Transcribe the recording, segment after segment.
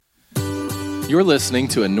You're listening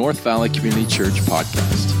to a North Valley Community Church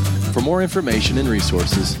podcast. For more information and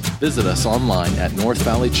resources, visit us online at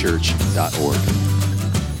northvalleychurch.org.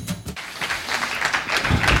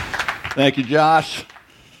 Thank you, Josh.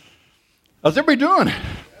 How's everybody doing?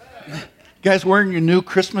 You guys wearing your new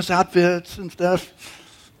Christmas outfits and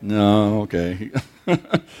stuff? No, okay.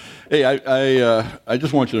 Hey, I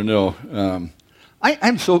just want you to know,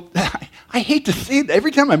 I hate to say it.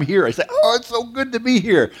 Every time I'm here, I say, oh, it's so good to be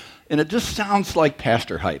here. And it just sounds like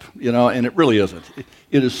pastor hype, and it really isn't.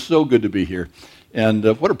 It is so good to be here. And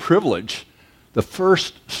what a privilege, the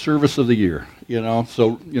first service of the year,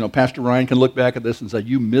 So, Pastor Ryan can look back at this and say,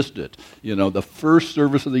 you missed it, the first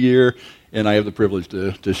service of the year, and I have the privilege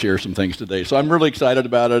to share some things today. So I'm really excited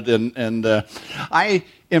about it, and I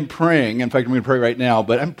am praying, in fact, I'm going to pray right now,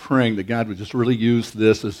 but I'm praying that God would just really use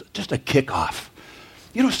this as just a kickoff.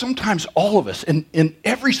 Sometimes all of us, in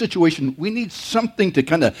every situation, we need something to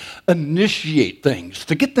kind of initiate things,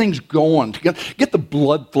 to get things going, to get the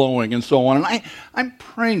blood flowing and so on. And I'm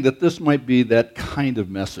praying that this might be that kind of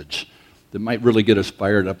message that might really get us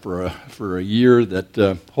fired up for a year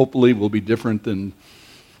that hopefully will be different than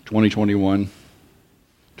 2021,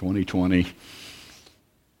 2020,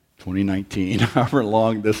 2019, however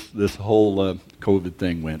long this whole COVID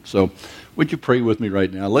thing went. So would you pray with me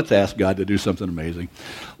right now? Let's ask God to do something amazing.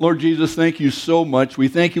 Lord Jesus, thank you so much. We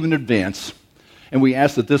thank you in advance, and we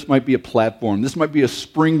ask that this might be a platform. This might be a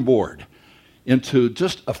springboard into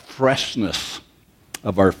just a freshness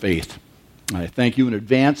of our faith. I thank you in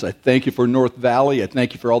advance. I thank you for North Valley. I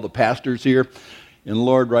thank you for all the pastors here. And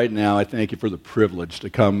Lord, right now, I thank you for the privilege to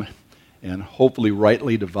come and hopefully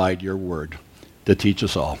rightly divide your word to teach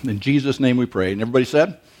us all. In Jesus' name we pray. And everybody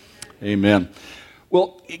said, amen.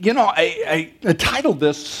 Well, I titled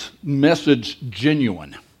this message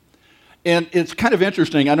Genuine. And it's kind of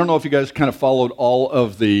interesting. I don't know if you guys kind of followed all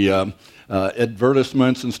of the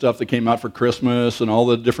advertisements and stuff that came out for Christmas and all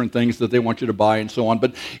the different things that they want you to buy and so on.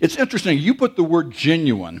 But it's interesting. You put the word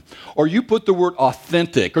genuine, or you put the word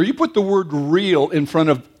authentic, or you put the word real in front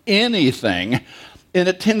of anything, and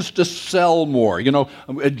it tends to sell more.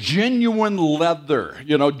 A genuine leather,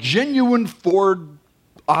 genuine Ford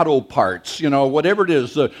auto parts, whatever it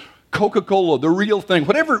is, Coca-Cola, the real thing,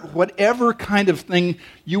 whatever kind of thing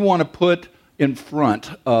you want to put in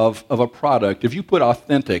front of a product. If you put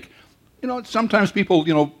authentic, sometimes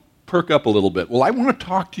people, perk up a little bit. Well, I want to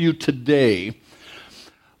talk to you today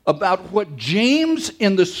about what James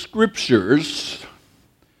in the Scriptures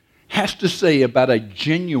has to say about a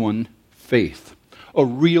genuine faith, a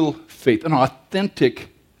real faith, an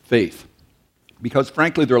authentic faith. Because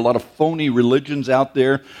frankly, there are a lot of phony religions out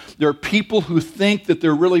there. There are people who think that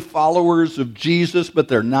they're really followers of Jesus, but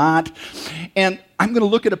they're not. And I'm going to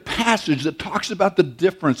look at a passage that talks about the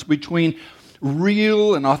difference between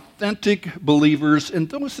real and authentic believers and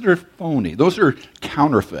those that are phony, those that are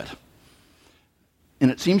counterfeit. And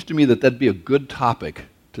it seems to me that that'd be a good topic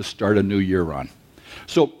to start a new year on.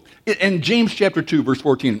 So in James chapter 2, verse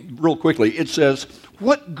 14, real quickly, it says,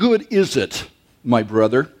 "What good is it, my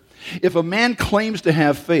brother, if a man claims to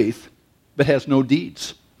have faith but has no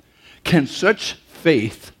deeds? Can such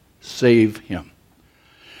faith save him?"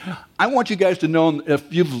 I want you guys to know, if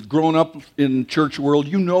you've grown up in church world,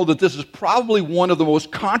 you know that this is probably one of the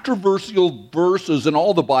most controversial verses in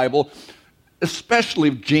all the Bible,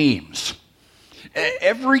 especially James.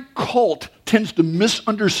 Every cult tends to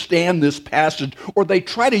misunderstand this passage, or they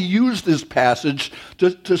try to use this passage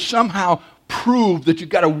to somehow prove that you've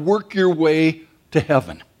got to work your way to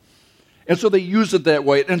heaven. And so they use it that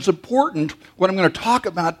way. And it's important, what I'm going to talk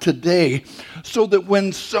about today, so that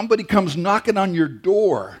when somebody comes knocking on your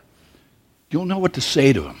door, you'll know what to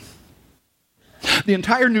say to them. The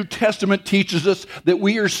entire New Testament teaches us that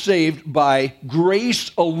we are saved by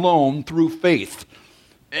grace alone through faith.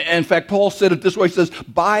 In fact, Paul said it this way. He says,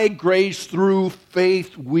 by grace through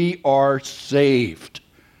faith we are saved.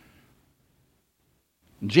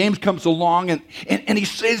 And James comes along and he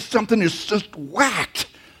says something that's just whacked.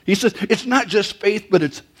 He says, it's not just faith, but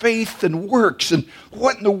it's faith and works. And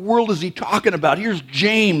what in the world is he talking about? Here's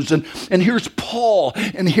James and here's Paul.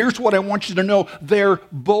 And here's what I want you to know. They're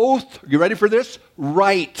both, you ready for this?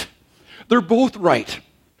 Right. They're both right.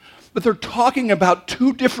 But they're talking about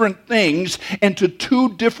two different things and to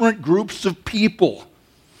two different groups of people.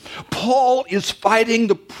 Paul is fighting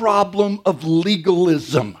the problem of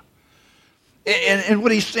legalism. And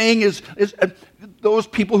what he's saying is those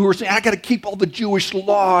people who are saying, I got to keep all the Jewish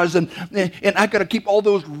laws and I got to keep all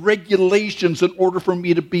those regulations in order for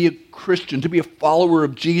me to be a Christian, to be a follower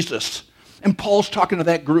of Jesus. And Paul's talking to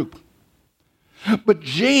that group. But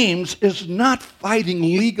James is not fighting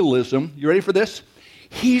legalism. You ready for this?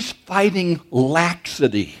 he's fighting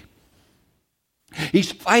laxity.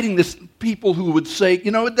 He's fighting this people who would say,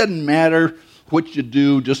 it doesn't matter what you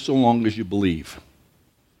do just so long as you believe.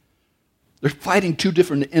 They're fighting two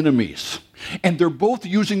different enemies. And they're both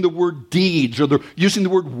using the word deeds, or they're using the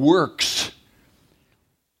word works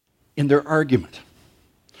in their argument.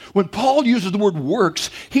 When Paul uses the word works,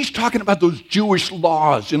 he's talking about those Jewish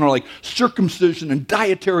laws, like circumcision and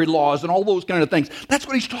dietary laws and all those kind of things. That's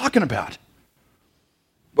what he's talking about.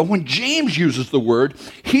 But when James uses the word,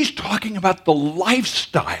 he's talking about the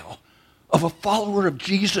lifestyle of a follower of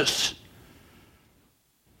Jesus.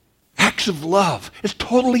 Acts of love is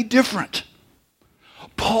totally different.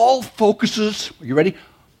 Paul focuses, are you ready?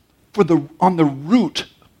 On the root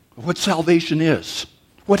of what salvation is.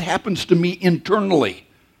 What happens to me internally.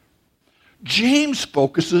 James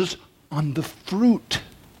focuses on the fruit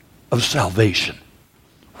of salvation.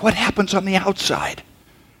 What happens on the outside?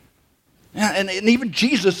 And even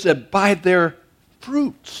Jesus said, by their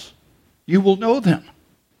fruits you will know them.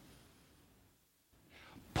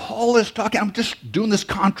 Paul is talking, I'm just doing this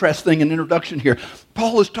contrast thing in introduction here.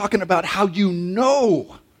 Paul is talking about how you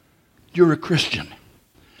know you're a Christian.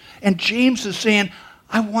 And James is saying,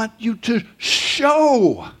 I want you to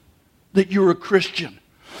show that you're a Christian.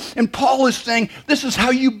 And Paul is saying, this is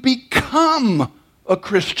how you become a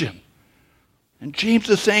Christian. And James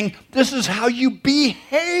is saying, this is how you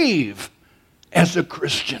behave as a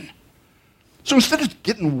Christian. So instead of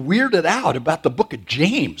getting weirded out about the book of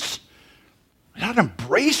James, we ought to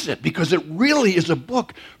embrace it, because it really is a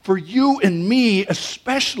book for you and me,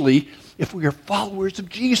 especially if we are followers of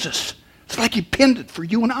Jesus. It's like he penned it for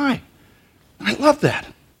you and I. And I love that.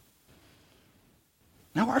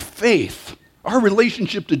 Now our faith, our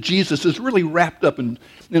relationship to Jesus is really wrapped up in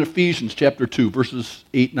Ephesians chapter 2, verses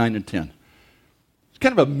 8, 9, and 10. It's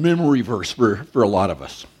kind of a memory verse for a lot of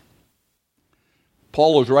us.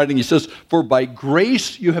 Paul is writing, he says, for by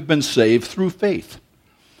grace you have been saved through faith.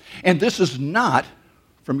 And this is not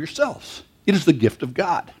from yourselves. It is the gift of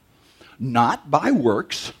God, not by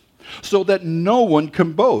works, so that no one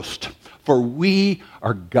can boast. For we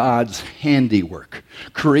are God's handiwork,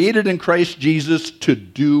 created in Christ Jesus to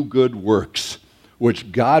do good works,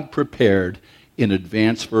 which God prepared in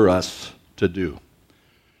advance for us to do.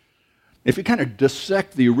 If you kind of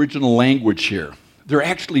dissect the original language here, there are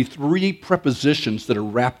actually three prepositions that are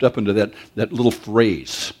wrapped up into that little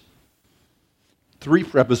phrase. Three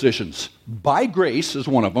prepositions. By grace is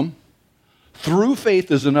one of them. Through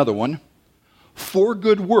faith is another one. For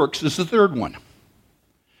good works is the third one.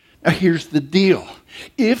 Now here's the deal.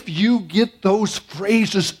 If you get those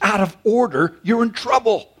phrases out of order, you're in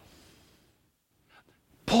trouble.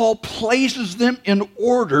 Paul places them in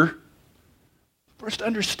order for us to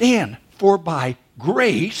understand. For by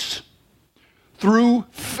grace, through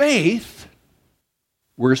faith,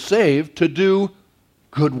 we're saved to do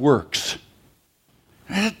good works.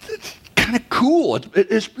 It's kind of cool.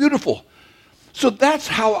 It's beautiful. So that's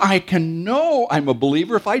how I can know I'm a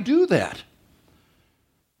believer, if I do that.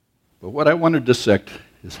 But what I want to dissect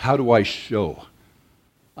is, how do I show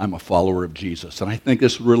I'm a follower of Jesus? And I think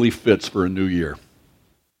this really fits for a new year.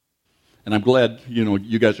 And I'm glad,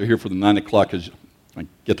 you guys are here for the 9 o'clock, because I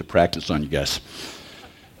get to practice on you guys.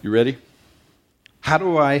 You ready? How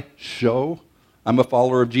do I show I'm a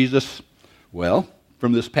follower of Jesus? Well,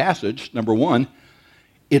 from this passage, number one,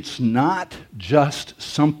 it's not just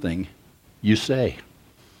something you say.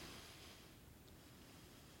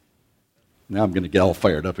 Now I'm going to get all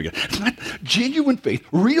fired up again. It's not genuine faith,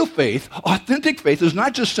 real faith, authentic faith is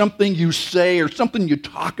not just something you say or something you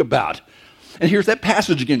talk about. And here's that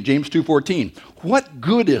passage again, James 2:14. What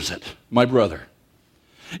good is it, my brother,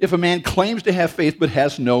 if a man claims to have faith but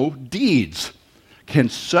has no deeds? Can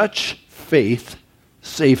such faith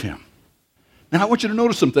save him? Now I want you to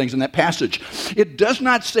notice some things in that passage. It does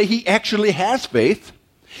not say he actually has faith.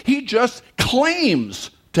 He just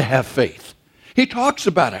claims to have faith. He talks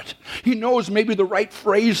about it. He knows maybe the right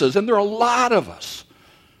phrases, and there are a lot of us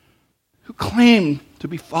who claim to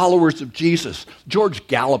be followers of Jesus. George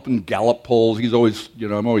Gallup and Gallup polls, he's always,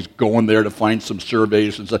 I'm always going there to find some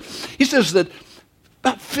surveys and stuff. He says that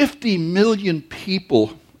about 50 million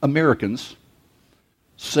people, Americans,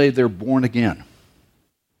 say they're born again.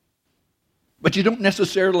 But you don't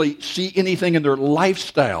necessarily see anything in their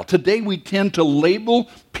lifestyle. Today we tend to label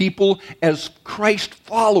people as Christ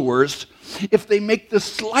followers if they make the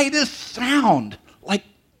slightest sound like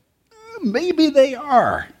maybe they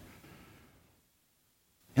are.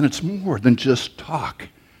 And it's more than just talk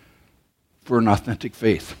for an authentic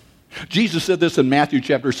faith. Jesus said this in Matthew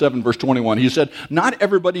chapter 7, verse 21. He said, not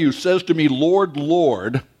everybody who says to me, Lord,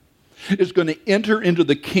 Lord, is going to enter into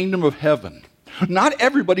the kingdom of heaven, Not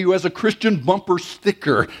everybody who has a Christian bumper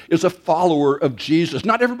sticker is a follower of Jesus.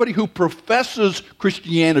 Not everybody who professes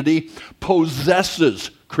Christianity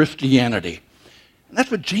possesses Christianity. And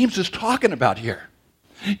that's what James is talking about here.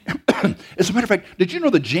 As a matter of fact, did you know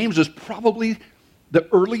that James is probably the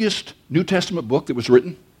earliest New Testament book that was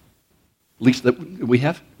written? At least that we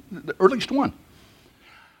have. The earliest one.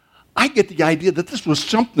 I get the idea that this was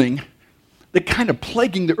something that kind of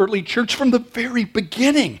plaguing the early church from the very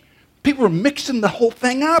beginning. People were mixing the whole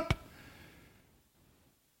thing up.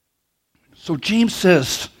 So James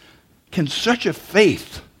says, can such a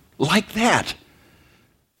faith like that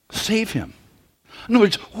save him? In other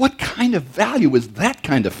words, what kind of value is that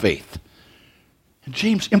kind of faith? And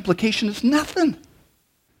James' implication is nothing.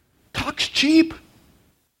 Talk's cheap.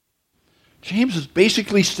 James is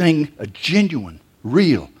basically saying a genuine,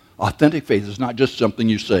 real, authentic faith is not just something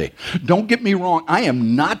you say. Don't get me wrong, I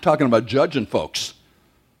am not talking about judging folks.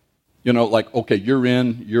 You know, like, okay, you're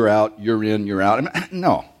in, you're out, you're in, you're out. I mean,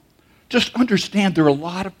 no. Just understand there are a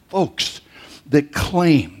lot of folks that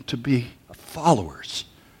claim to be followers,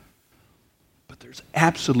 but there's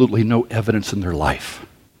absolutely no evidence in their life.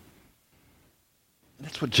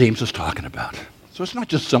 That's what James is talking about. So it's not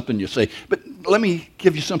just something you say, but let me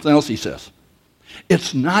give you something else he says.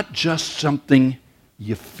 It's not just something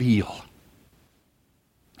you feel.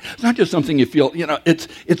 It's not just something you feel. You know,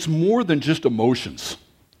 it's more than just emotions.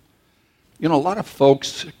 You know, a lot of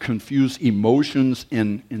folks confuse emotions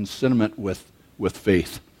and sentiment with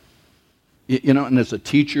faith. You know, and as a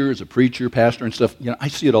teacher, as a preacher, pastor and stuff, you know, I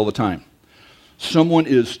see it all the time. Someone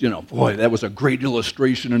is, you know, boy, that was a great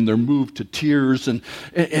illustration, and they're moved to tears, and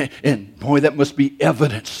boy, that must be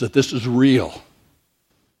evidence that this is real.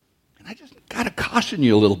 And I just got to caution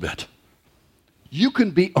you a little bit. You can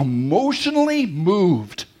be emotionally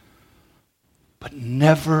moved, but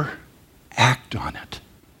never act on it.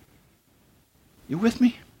 You with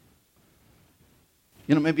me?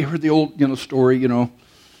 You know, maybe you heard the old, story,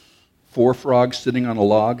 4 frogs sitting on a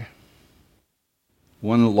log.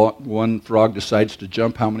 One frog decides to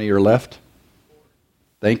jump. How many are left?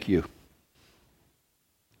 Thank you.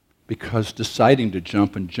 Because deciding to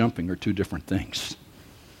jump and jumping are two different things.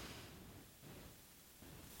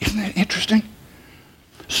 Isn't that interesting?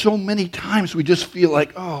 So many times we just feel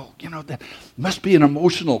like, that must be an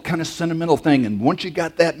emotional, kind of sentimental thing. And once you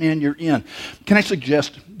got that, man, you're in. Can I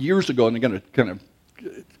suggest, years ago, and I'm going to kind of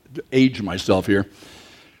age myself here,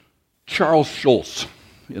 Charles Schulz.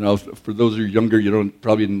 For those of you younger, you don't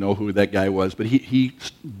probably know who that guy was, but he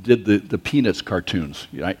did the Peanuts cartoons,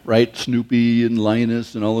 right? Snoopy and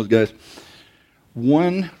Linus and all those guys.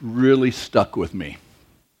 One really stuck with me.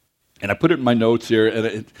 And I put it in my notes here,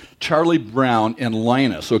 and Charlie Brown and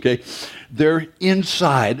Linus, okay? They're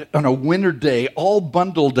inside on a winter day, all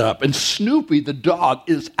bundled up, and Snoopy, the dog,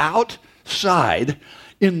 is outside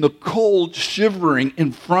in the cold, shivering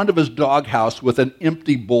in front of his doghouse with an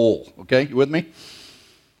empty bowl, okay? You with me?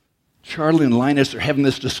 Charlie and Linus are having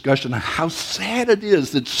this discussion on how sad it is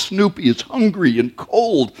that Snoopy is hungry and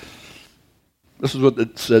cold. This is what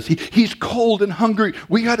it says. He's cold and hungry.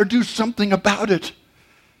 We got to do something about it.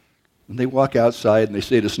 And they walk outside and they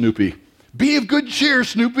say to Snoopy, "Be of good cheer,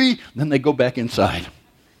 Snoopy." And then they go back inside.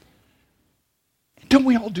 Don't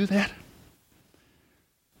we all do that?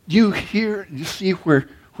 You see where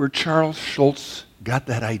Charles Schulz got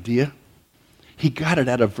that idea? He got it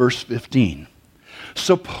out of verse 15.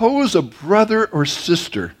 Suppose a brother or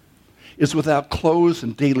sister is without clothes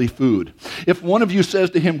and daily food. If one of you says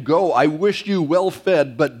to him, "Go, I wish you well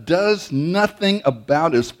fed," but does nothing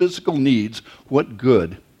about his physical needs, what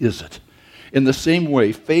good is it? In the same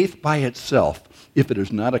way, faith by itself, if it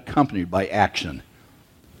is not accompanied by action,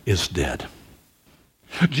 is dead.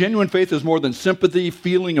 Genuine faith is more than sympathy,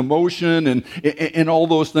 feeling, emotion, and all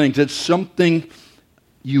those things. It's something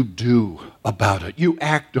you do about it. You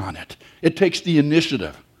act on it. It takes the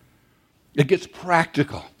initiative. It gets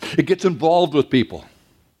practical. It gets involved with people.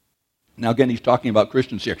 Now, again, he's talking about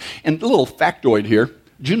Christians here. And a little factoid here.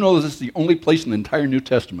 Do you know this is the only place in the entire New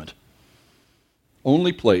Testament,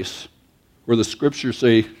 only place where the scriptures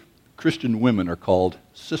say Christian women are called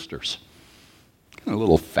sisters? A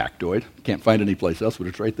little factoid. Can't find any place else, but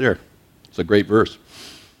it's right there. It's a great verse.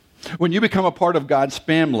 When you become a part of God's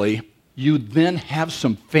family, you then have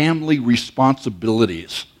some family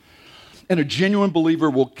responsibilities. And a genuine believer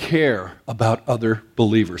will care about other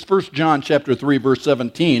believers. 1 John chapter 3, verse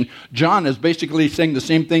 17, John is basically saying the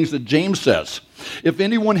same things that James says. If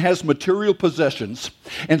anyone has material possessions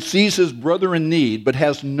and sees his brother in need but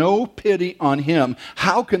has no pity on him,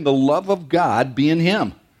 how can the love of God be in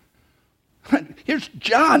him? Here's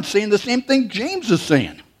John saying the same thing James is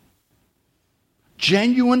saying.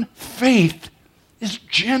 Genuine faith is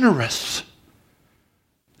generous.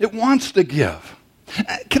 It wants to give.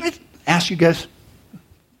 Can I ask you guys,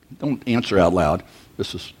 don't answer out loud,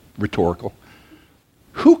 this is rhetorical.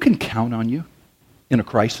 Who can count on you in a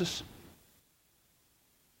crisis?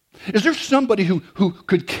 Is there somebody who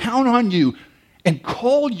could count on you and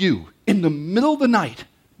call you in the middle of the night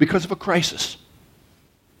because of a crisis?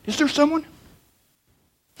 Is there someone?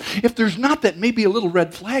 If there's not, that may be a little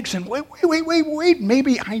red flag saying, wait,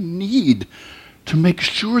 maybe I need to make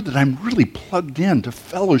sure that I'm really plugged in to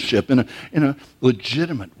fellowship in a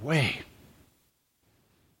legitimate way.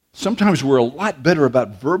 Sometimes we're a lot better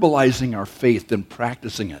about verbalizing our faith than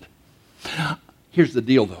practicing it. Here's the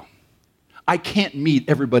deal, though. I can't meet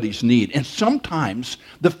everybody's need. And sometimes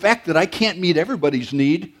the fact that I can't meet everybody's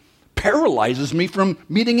need paralyzes me from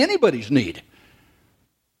meeting anybody's need.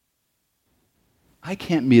 I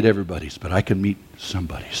can't meet everybody's, but I can meet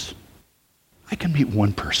somebody's. I can meet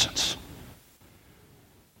one person's.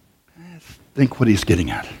 Think what he's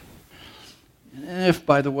getting at. If,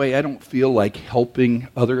 by the way, I don't feel like helping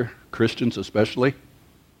other Christians especially,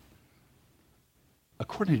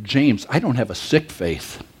 according to James, I don't have a sick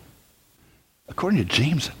faith. According to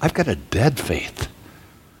James, I've got a dead faith.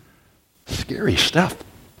 Scary stuff.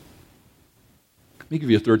 Let me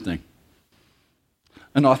give you a third thing.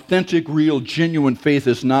 An authentic, real, genuine faith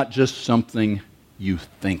is not just something you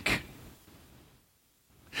think.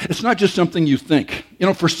 It's not just something you think. You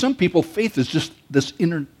know, for some people, faith is just this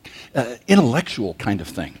intellectual kind of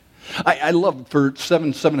thing. I loved, for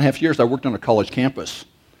seven and a half years, I worked on a college campus,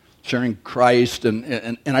 sharing Christ,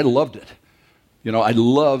 and I loved it. You know, I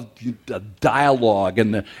loved the dialogue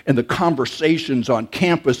and the conversations on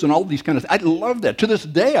campus and all these kind of things. I love that. To this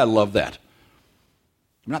day, I love that.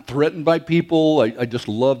 I'm not threatened by people. I just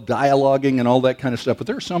love dialoguing and all that kind of stuff. But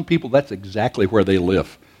there are some people, that's exactly where they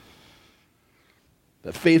live.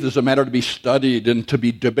 That faith is a matter to be studied and to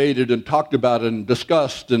be debated and talked about and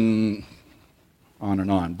discussed and on and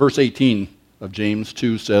on. Verse 18 of James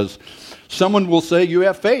 2 says, someone will say, you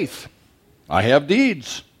have faith. I have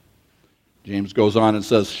deeds. James goes on and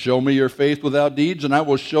says, show me your faith without deeds, and I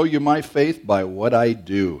will show you my faith by what I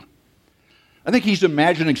do. I think he's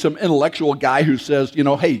imagining some intellectual guy who says, you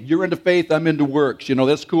know, hey, you're into faith, I'm into works. You know,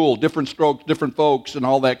 that's cool. Different strokes, different folks, and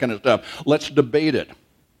all that kind of stuff. Let's debate it.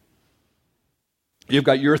 You've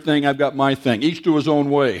got your thing, I've got my thing. Each to his own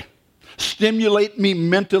way. Stimulate me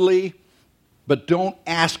mentally, but don't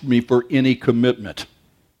ask me for any commitment.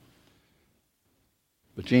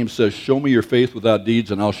 But James says, show me your faith without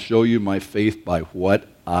deeds, and I'll show you my faith by what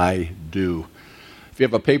I do. If you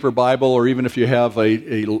have a paper Bible, or even if you have an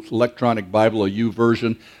electronic Bible, a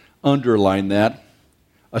YouVersion, underline that,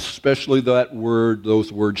 especially that word, those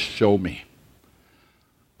words, show me.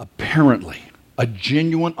 Apparently, a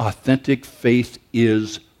genuine, authentic faith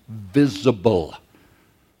is visible.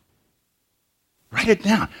 Write it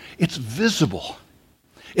down. It's visible.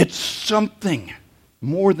 It's something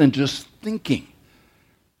more than just thinking.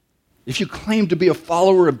 If you claim to be a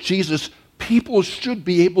follower of Jesus, people should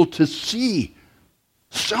be able to see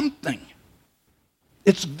something.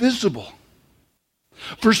 It's visible.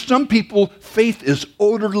 For some people, faith is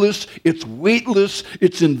odorless, it's weightless,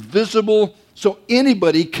 it's invisible, so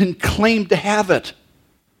anybody can claim to have it.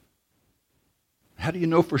 How do you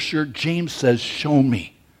know for sure? James says, show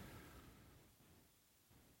me.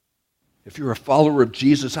 If you're a follower of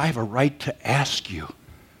Jesus, I have a right to ask you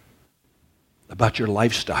about your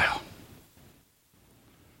lifestyle.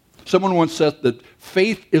 Someone once said that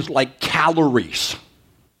faith is like calories.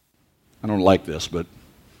 I don't like this, but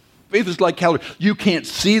faith is like calories. You can't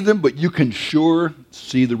see them, but you can sure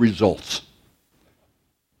see the results.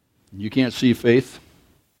 You can't see faith,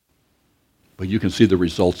 but you can see the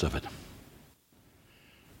results of it.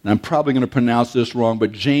 Now, I'm probably going to pronounce this wrong,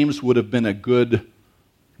 but James would have been a good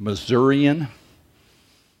Missourian.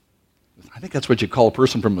 I think that's what you call a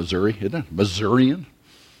person from Missouri, isn't it? Missourian.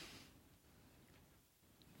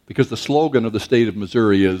 Because the slogan of the state of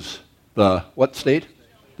Missouri is the what state?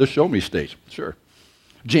 The show me state. Sure.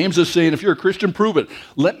 James is saying, if you're a Christian, prove it.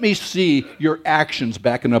 Let me see your actions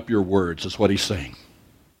backing up your words, is what he's saying.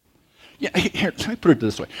 Yeah, here, let me put it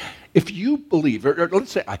this way. If you believe, or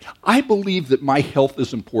let's say I believe that my health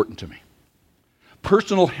is important to me.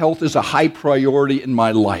 Personal health is a high priority in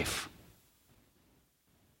my life.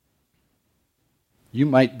 You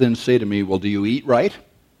might then say to me, well, do you eat right?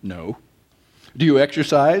 No. Do you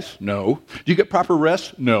exercise? No. Do you get proper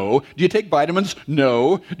rest? No. Do you take vitamins?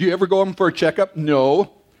 No. Do you ever go in for a checkup?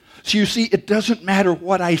 No. So you see, it doesn't matter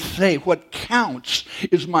what I say. What counts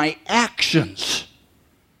is my actions.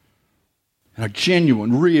 And a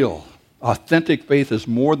genuine, real, authentic faith is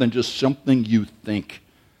more than just something you think.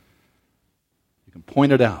 You can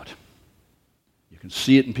point it out. You can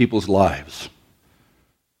see it in people's lives.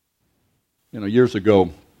 Years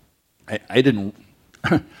ago, I didn't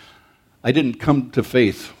I didn't come to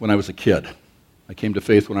faith when I was a kid. I came to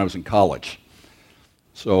faith when I was in college.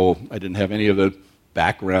 So I didn't have any of the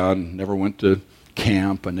background, never went to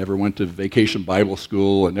camp, I never went to vacation Bible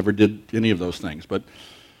school, I never did any of those things. But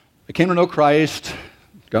I came to know Christ,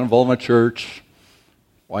 got involved in a church,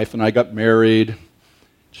 wife and I got married,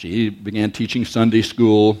 she began teaching Sunday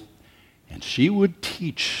school, and she would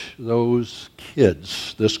teach those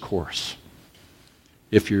kids this course.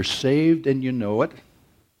 If you're saved and you know it,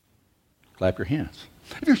 clap your hands.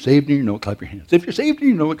 If you're saved and you know it, clap your hands. If you're saved and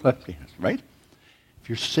you know it, clap your hands, right? If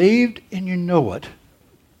you're saved and you know it,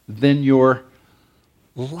 then your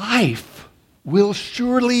life will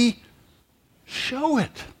surely show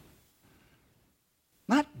it.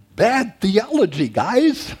 Not bad theology,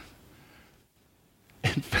 guys.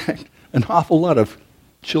 In fact, an awful lot of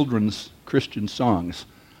children's Christian songs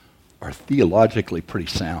are theologically pretty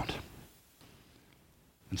sound.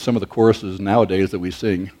 And some of the choruses nowadays that we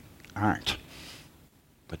sing aren't.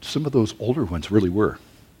 But some of those older ones really were.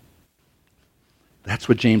 That's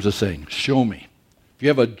what James is saying. Show me. If you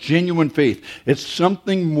have a genuine faith, it's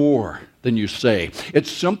something more than you say. It's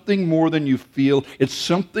something more than you feel. It's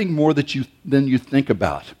something more than you think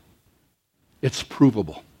about. It's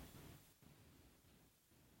provable.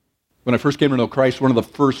 When I first came to know Christ, one of the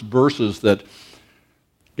first verses that a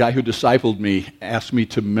guy who discipled me asked me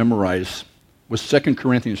to memorize was 2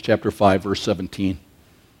 Corinthians chapter 5, verse 17.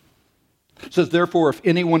 It says, therefore, if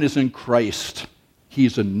anyone is in Christ,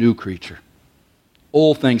 he's a new creature.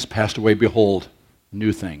 Old things passed away, behold,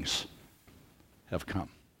 new things have come.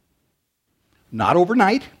 Not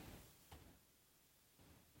overnight,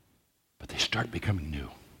 but they start becoming new.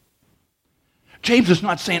 James is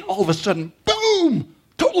not saying all of a sudden, boom,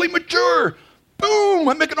 totally mature. Boom,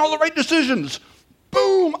 I'm making all the right decisions.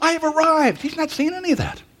 Boom, I have arrived. He's not saying any of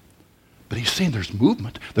that. But he's saying there's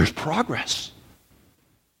movement, there's progress.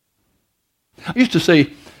 I used to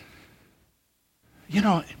say,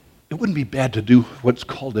 it wouldn't be bad to do what's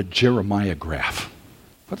called a Jeremiah graph.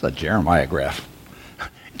 What's a Jeremiah graph?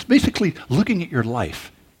 It's basically looking at your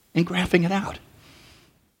life and graphing it out.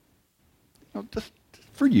 Just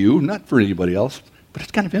for you, not for anybody else, but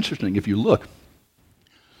it's kind of interesting if you look.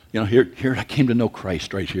 Here I came to know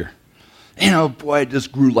Christ right here. Boy, I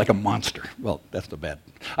just grew like a monster. Well, that's the bad.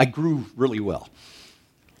 I grew really well.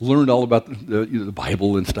 Learned all about the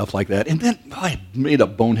Bible and stuff like that. And then I made a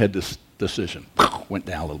bonehead decision. Went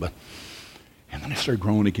down a little bit. And then I started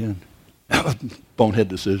growing again. Bonehead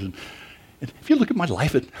decision. And if you look at my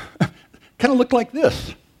life, it kind of looked like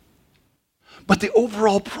this. But the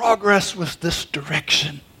overall progress was this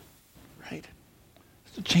direction. Right?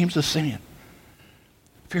 That's what James is saying.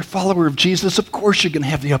 If you're a follower of Jesus, of course you're going to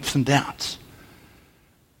have the ups and downs.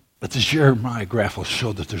 But the Jeremiah graph will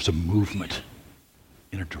show that there's a movement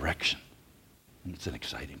in a direction. And it's an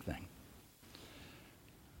exciting thing.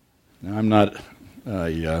 Now, I'm not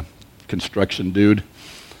a construction dude.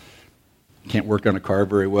 Can't work on a car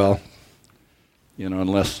very well,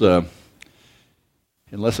 unless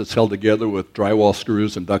it's held together with drywall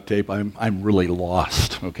screws and duct tape. I'm really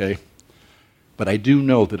lost, okay? But I do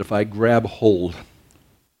know that if I grab hold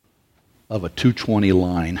of a 220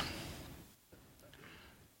 line,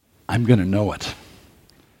 I'm going to know it.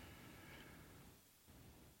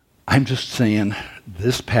 I'm just saying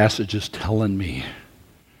this passage is telling me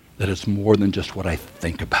that it's more than just what I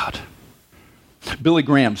think about. Billy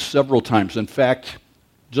Graham several times, in fact,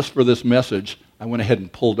 just for this message, I went ahead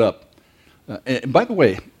and pulled up. And by the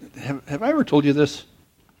way, have I ever told you this?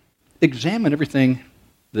 Examine everything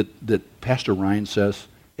that Pastor Ryan says.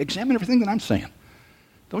 Examine everything that I'm saying.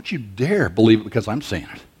 Don't you dare believe it because I'm saying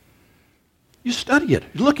it. You study it.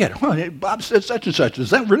 You look at it. Well, Bob said such and such.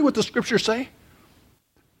 Is that really what the scriptures say?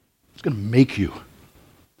 It's going to make you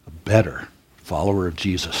a better follower of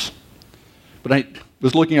Jesus. But I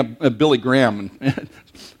was looking at Billy Graham, and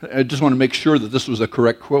I just want to make sure that this was a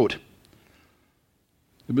correct quote.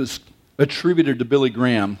 It was attributed to Billy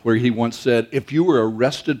Graham, where he once said, if you were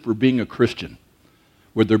arrested for being a Christian,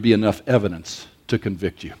 would there be enough evidence to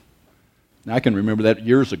convict you? Now, I can remember that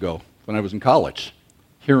years ago when I was in college,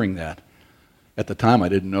 hearing that. At the time, I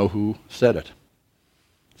didn't know who said it.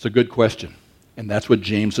 It's a good question, and that's what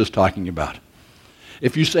James is talking about.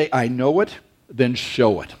 If you say, I know it, then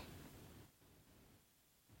show it.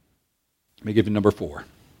 Let me give you number 4.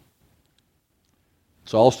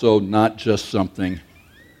 It's also not just something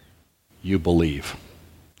you believe.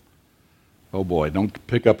 Oh boy, don't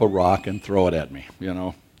pick up a rock and throw it at me,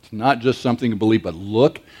 It's not just something you believe, but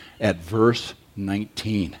look at verse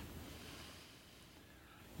 19.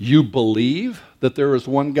 You believe that there is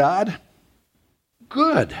one God?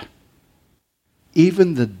 Good.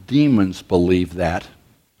 Even the demons believe that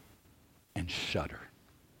and shudder.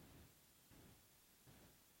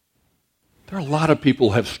 There are a lot of people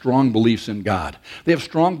who have strong beliefs in God. They have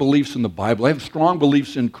strong beliefs in the Bible. They have strong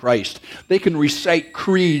beliefs in Christ. They can recite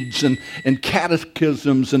creeds and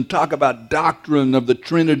catechisms and talk about doctrine of the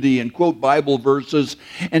Trinity and quote Bible verses.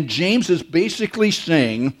 And James is basically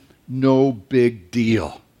saying, no big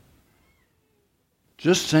deal.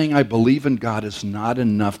 Just saying I believe in God is not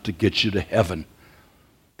enough to get you to heaven.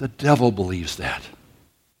 The devil believes that.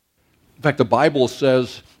 In fact, the Bible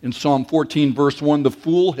says in Psalm 14, verse 1, the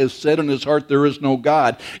fool has said in his heart, there is no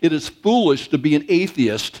God. It is foolish to be an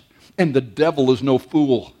atheist, and the devil is no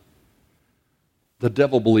fool. The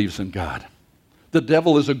devil believes in God. The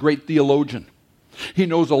devil is a great theologian. He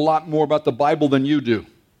knows a lot more about the Bible than you do.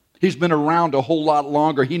 He's been around a whole lot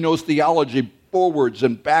longer. He knows theology forwards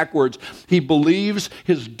and backwards. He believes,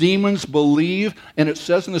 his demons believe, and it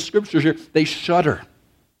says in the scriptures here, they shudder.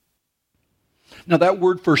 Now, that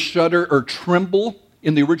word for shudder or tremble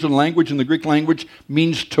in the original language, in the Greek language,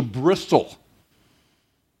 means to bristle.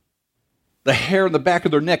 The hair in the back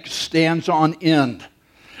of their neck stands on end.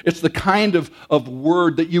 It's the kind of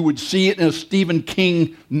word that you would see in a Stephen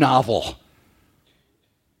King novel.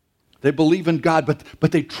 They believe in God,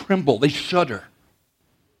 but they tremble, they shudder.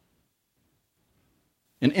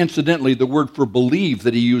 And incidentally, the word for believe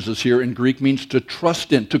that he uses here in Greek means to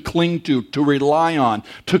trust in, to cling to rely on,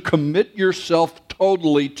 to commit yourself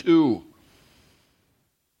totally to.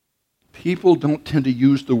 People don't tend to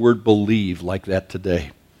use the word believe like that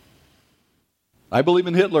today. I believe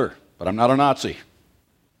in Hitler, but I'm not a Nazi.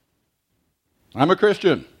 I'm a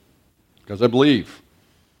Christian because I believe.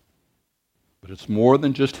 But it's more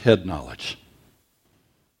than just head knowledge.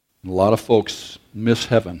 And a lot of folks miss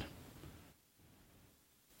heaven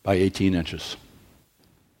by 18 inches.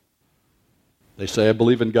 They say, I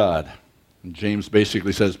believe in God. And James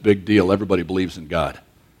basically says, big deal, everybody believes in God.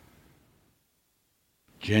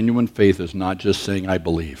 Genuine faith is not just saying, I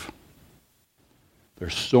believe.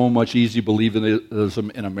 There's so much easy believism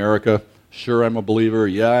in America. Sure, I'm a believer.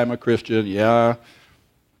 Yeah, I'm a Christian. Yeah.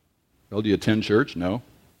 Well, do you attend church? No.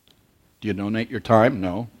 Do you donate your time?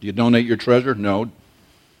 No. Do you donate your treasure? No.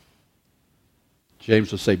 James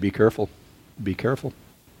will say, be careful. Be careful.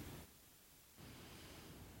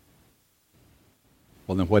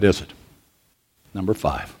 Well, then what is it? Number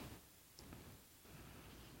 5.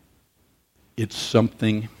 It's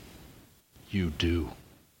something you do.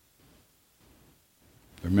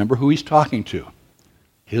 Remember who he's talking to.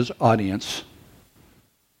 His audience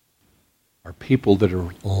are people that are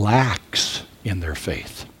lax in their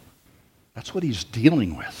faith. That's what he's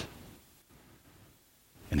dealing with.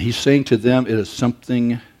 And he's saying to them, it is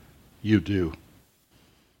something you do.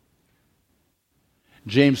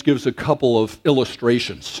 James gives a couple of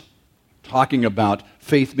illustrations talking about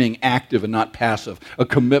faith being active and not passive, a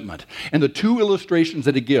commitment. And the two illustrations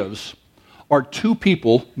that he gives are two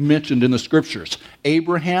people mentioned in the scriptures,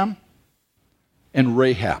 Abraham and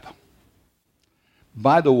Rahab.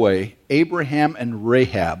 By the way, Abraham and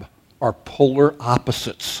Rahab are polar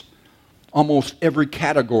opposites, almost every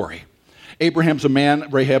category. Abraham's a man,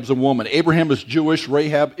 Rahab's a woman. Abraham is Jewish,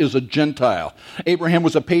 Rahab is a Gentile. Abraham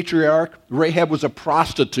was a patriarch, Rahab was a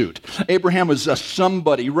prostitute. Abraham was a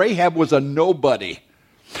somebody, Rahab was a nobody.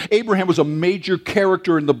 Abraham was a major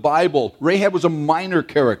character in the Bible, Rahab was a minor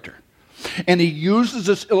character. And he uses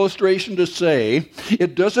this illustration to say,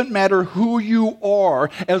 it doesn't matter who you are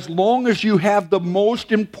as long as you have the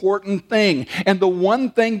most important thing. And the one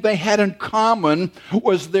thing they had in common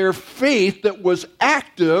was their faith that was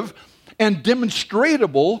active and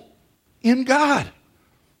demonstrable in God.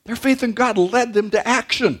 Their faith in God led them to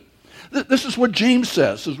action. This is what James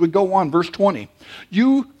says as we go on, verse 20.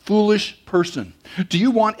 You foolish person, do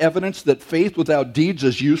you want evidence that faith without deeds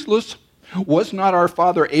is useless? Was not our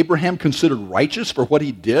father Abraham considered righteous for what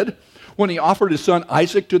he did when he offered his son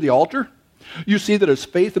Isaac to the altar? You see that his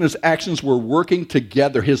faith and his actions were working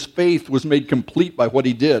together. His faith was made complete by what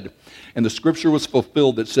he did. And the scripture was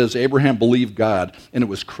fulfilled that says Abraham believed God, and it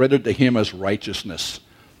was credited to him as righteousness.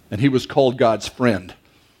 And he was called God's friend.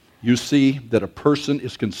 You see that a person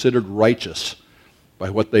is considered righteous by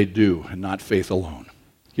what they do and not faith alone.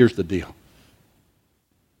 Here's the deal.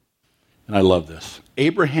 And I love this.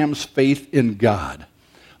 Abraham's faith in God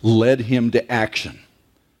led him to action.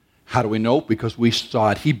 How do we know? Because we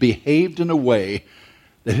saw it. He behaved in a way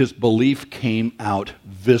that his belief came out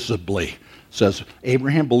visibly. It says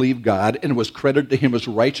Abraham believed God, and it was credited to him as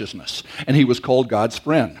righteousness, and he was called God's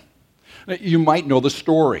friend. You might know the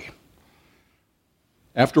story.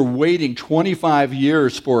 After waiting 25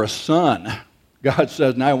 years for a son, God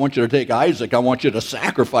says, now I want you to take Isaac. I want you to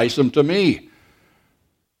sacrifice him to me.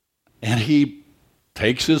 And he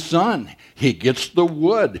takes his son. He gets the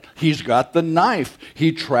wood. He's got the knife.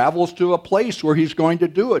 He travels to a place where he's going to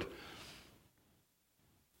do it.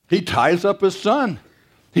 He ties up his son.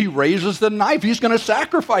 He raises the knife. He's going to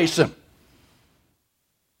sacrifice him.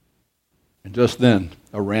 And just then,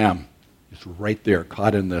 a ram is right there,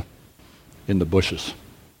 caught in the bushes.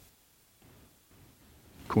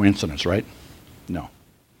 Coincidence, right? No.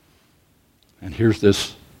 And here's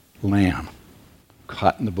this lamb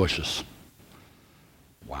caught in the bushes.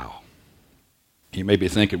 Wow. You may be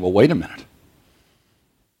thinking, well, wait a minute.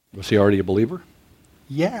 Was he already a believer?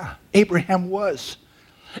 Yeah, Abraham was.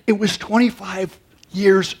 It was 25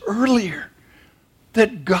 years earlier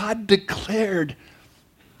that God declared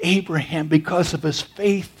Abraham, because of his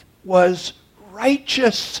faith, was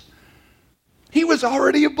righteous. He was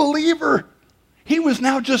already a believer. He was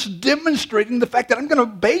now just demonstrating the fact that I'm going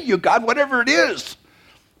to obey you, God, whatever it is.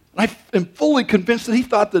 I am fully convinced that he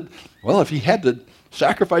thought that, well, if he had to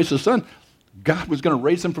sacrifice his son, God was going to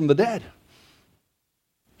raise him from the dead.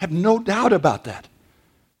 I have no doubt about that.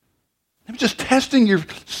 I'm just testing you,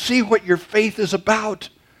 see what your faith is about.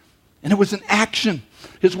 And it was an action.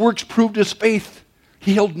 His works proved his faith.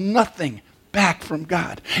 He held nothing back from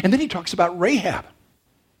God. And then he talks about Rahab.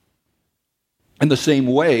 In the same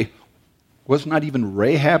way, was not even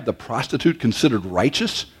Rahab the prostitute considered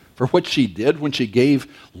righteous for what she did when she gave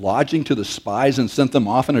lodging to the spies and sent them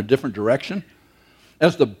off in a different direction?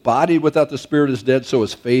 As the body without the spirit is dead, so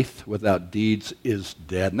is faith without deeds is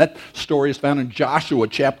dead. And that story is found in Joshua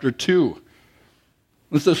chapter 2.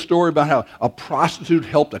 It's a story about how a prostitute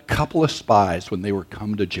helped a couple of spies when they were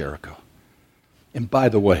coming to Jericho. And by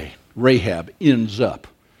the way, Rahab ends up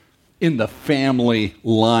in the family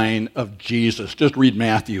line of Jesus. Just read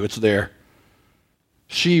Matthew, it's there.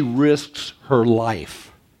 She risks her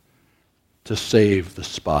life to save the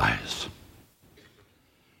spies.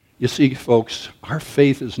 You see, folks, our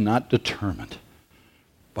faith is not determined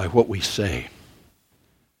by what we say.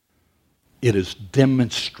 It is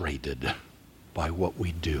demonstrated by what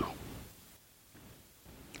we do.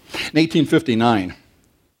 In 1859,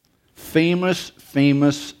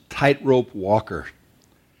 famous tightrope walker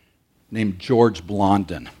named George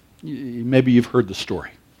Blondin. Maybe you've heard the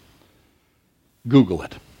story. Google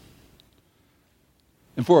it.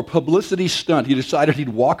 And for a publicity stunt, he decided he'd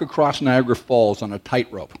walk across Niagara Falls on a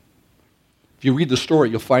tightrope. If you read the story,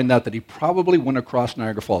 you'll find out that he probably went across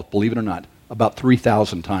Niagara Falls, believe it or not, about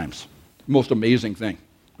 3,000 times. Most amazing thing.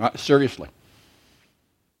 Seriously.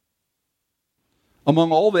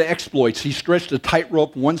 Among all the exploits, he stretched a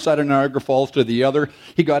tightrope one side of Niagara Falls to the other.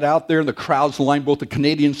 He got out there, and the crowds lined both the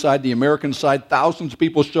Canadian side, the American side. Thousands of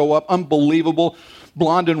people show up. Unbelievable.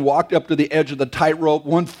 Blondin walked up to the edge of the tightrope,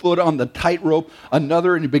 one foot on the tightrope,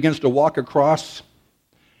 another, and he begins to walk across.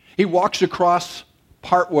 He walks across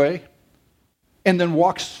partway and then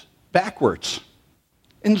walks backwards.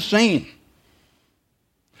 Insane.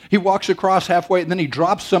 He walks across halfway, and then he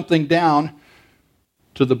drops something down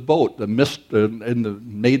to the boat, the mist, in the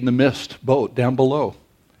Made in the Mist boat down below.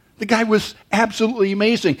 The guy was absolutely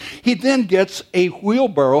amazing. He then gets a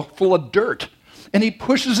wheelbarrow full of dirt, and he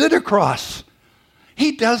pushes it across.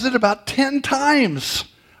 He does it about 10 times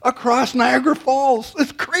across Niagara Falls.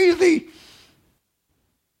 It's crazy.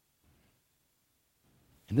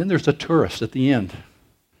 And then there's a tourist at the end.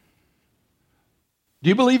 Do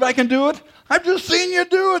you believe I can do it? I've just seen you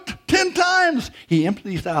do it 10 times. He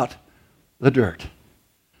empties out the dirt.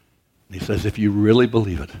 And he says, if you really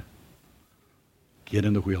believe it, get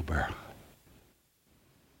in the wheelbarrow.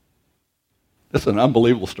 That's an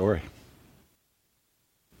unbelievable story.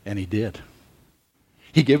 And he did.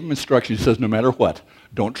 He gave him instructions. He says, no matter what,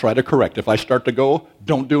 don't try to correct. If I start to go,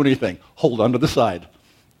 don't do anything. Hold on to the side.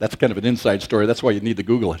 That's kind of an inside story. That's why you need to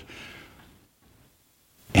Google it.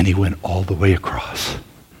 And he went all the way across.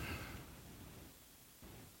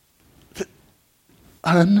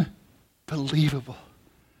 Unbelievable.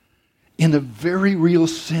 In a very real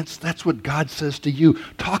sense, that's what God says to you.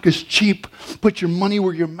 Talk is cheap. Put your money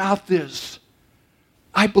where your mouth is.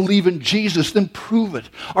 I believe in Jesus, then prove it.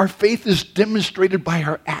 Our faith is demonstrated by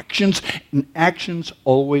our actions, and actions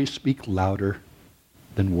always speak louder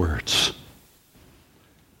than words.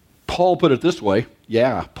 Paul put it this way.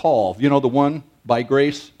 Yeah, Paul, you know the one by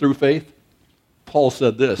grace through faith? Paul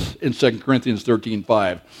said this in 2 Corinthians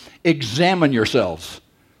 13:5. Examine yourselves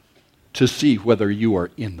to see whether you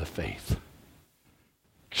are in the faith.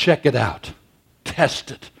 Check it out.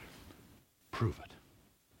 Test it. Prove it.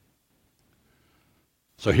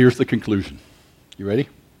 So here's the conclusion. You ready?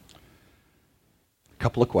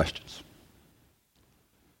 couple of questions.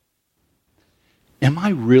 Am I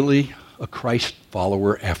really a Christ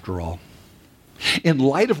follower after all? In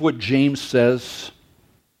light of what James says,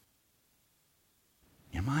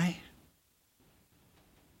 am I?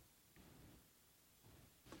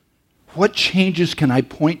 What changes can I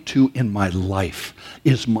point to in my life?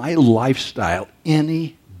 Is my lifestyle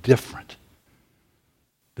any different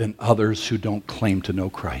than others who don't claim to know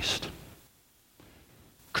Christ?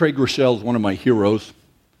 Craig Rochelle is one of my heroes.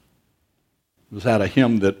 It was out a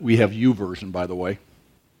hymn that we have YouVersion, by the way.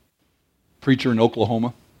 Preacher in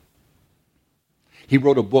Oklahoma. He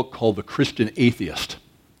wrote a book called The Christian Atheist.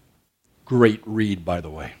 Great read, by the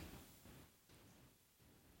way.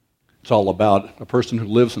 It's all about a person who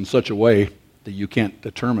lives in such a way that you can't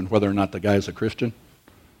determine whether or not the guy is a Christian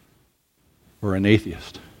or an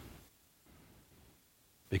atheist,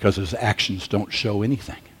 because his actions don't show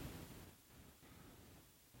anything.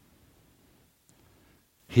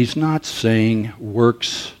 He's not saying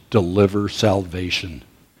works deliver salvation.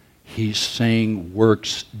 He's saying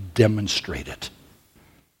works demonstrate it.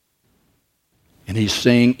 And he's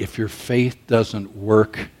saying if your faith doesn't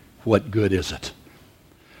work, what good is it?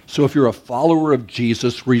 So if you're a follower of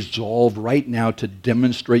Jesus, resolve right now to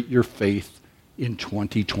demonstrate your faith in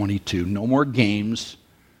 2022. No more games.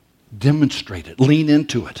 Demonstrate it. Lean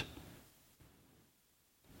into it.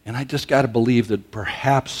 And I just got to believe that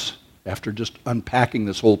perhaps after just unpacking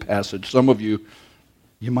this whole passage, some of you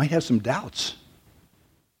might have some doubts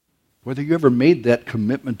whether you ever made that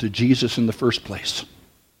commitment to Jesus in the first place.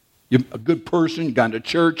 You're a good person, you've gone to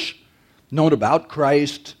church, known about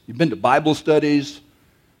Christ, you've been to Bible studies,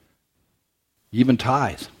 you even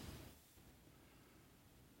tithe.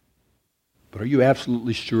 But are you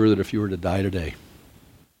absolutely sure that if you were to die today,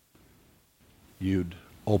 you'd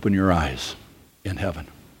open your eyes in heaven?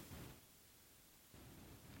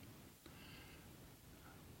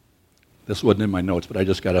 This wasn't in my notes, but I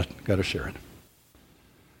just got to share it.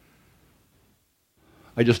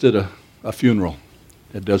 I just did a funeral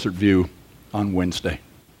at Desert View on Wednesday.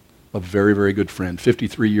 A very, very good friend,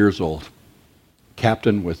 53 years old,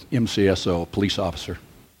 captain with MCSO, a police officer.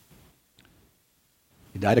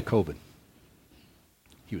 He died of COVID.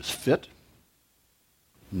 He was fit,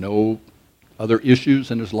 no other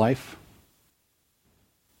issues in his life,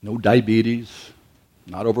 no diabetes,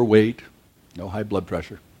 not overweight, no high blood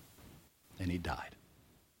pressure, and he died.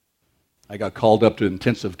 I got called up to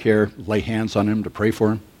intensive care, lay hands on him to pray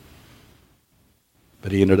for him,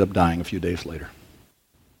 but he ended up dying a few days later.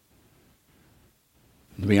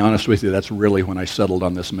 To be honest with you, that's really when I settled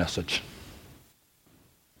on this message.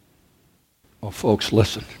 Oh, folks,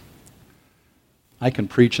 listen. I can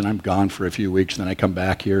preach and I'm gone for a few weeks, and then I come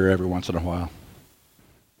back here every once in a while.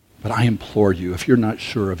 But I implore you, if you're not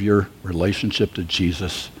sure of your relationship to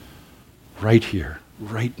Jesus, right here,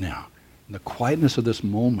 right now, in the quietness of this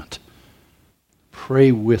moment,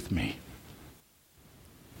 pray with me.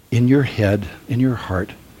 In your head, in your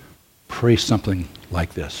heart, pray something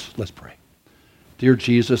like this. Let's pray. Dear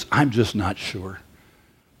Jesus, I'm just not sure,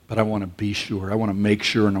 but I want to be sure. I want to make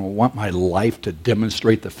sure, and I want my life to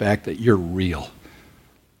demonstrate the fact that you're real.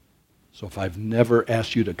 So if I've never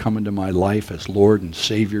asked you to come into my life as Lord and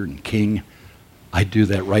Savior and King, I do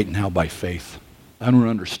that right now by faith. I don't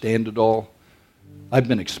understand it all. I've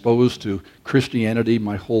been exposed to Christianity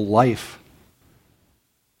my whole life,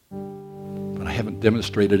 but I haven't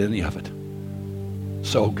demonstrated any of it.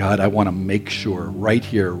 So, God, I want to make sure right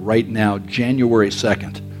here, right now, January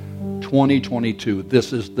 2nd, 2022,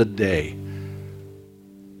 this is the day.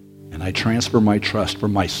 And I transfer my trust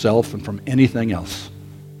from myself and from anything else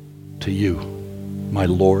to you, my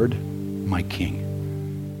Lord, my King.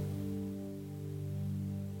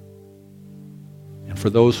 And for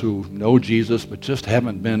those who know Jesus but just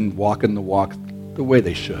haven't been walking the walk the way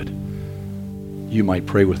they should, you might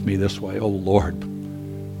pray with me this way. Oh, Lord,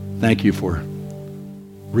 thank you for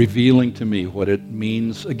revealing to me what it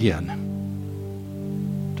means again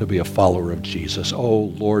to be a follower of Jesus.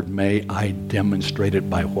 Oh, Lord, may I demonstrate it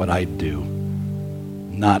by what I do,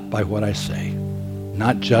 not by what I say,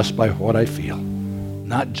 not just by what I feel,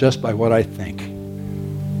 not just by what I think,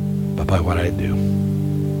 but by what I do.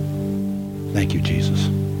 Thank you, Jesus.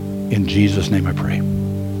 In Jesus' name I pray.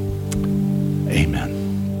 Amen.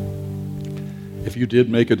 If you did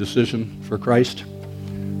make a decision for Christ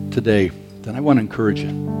today, then I want to encourage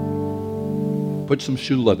you. Put some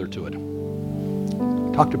shoe leather to it.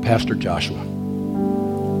 Talk to Pastor Joshua.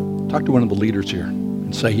 Talk to one of the leaders here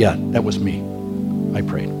and say, yeah, that was me. I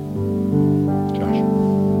prayed.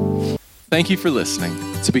 Josh. Thank you for listening.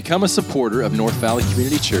 To become a supporter of North Valley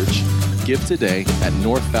Community Church, give today at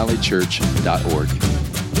northvalleychurch.org.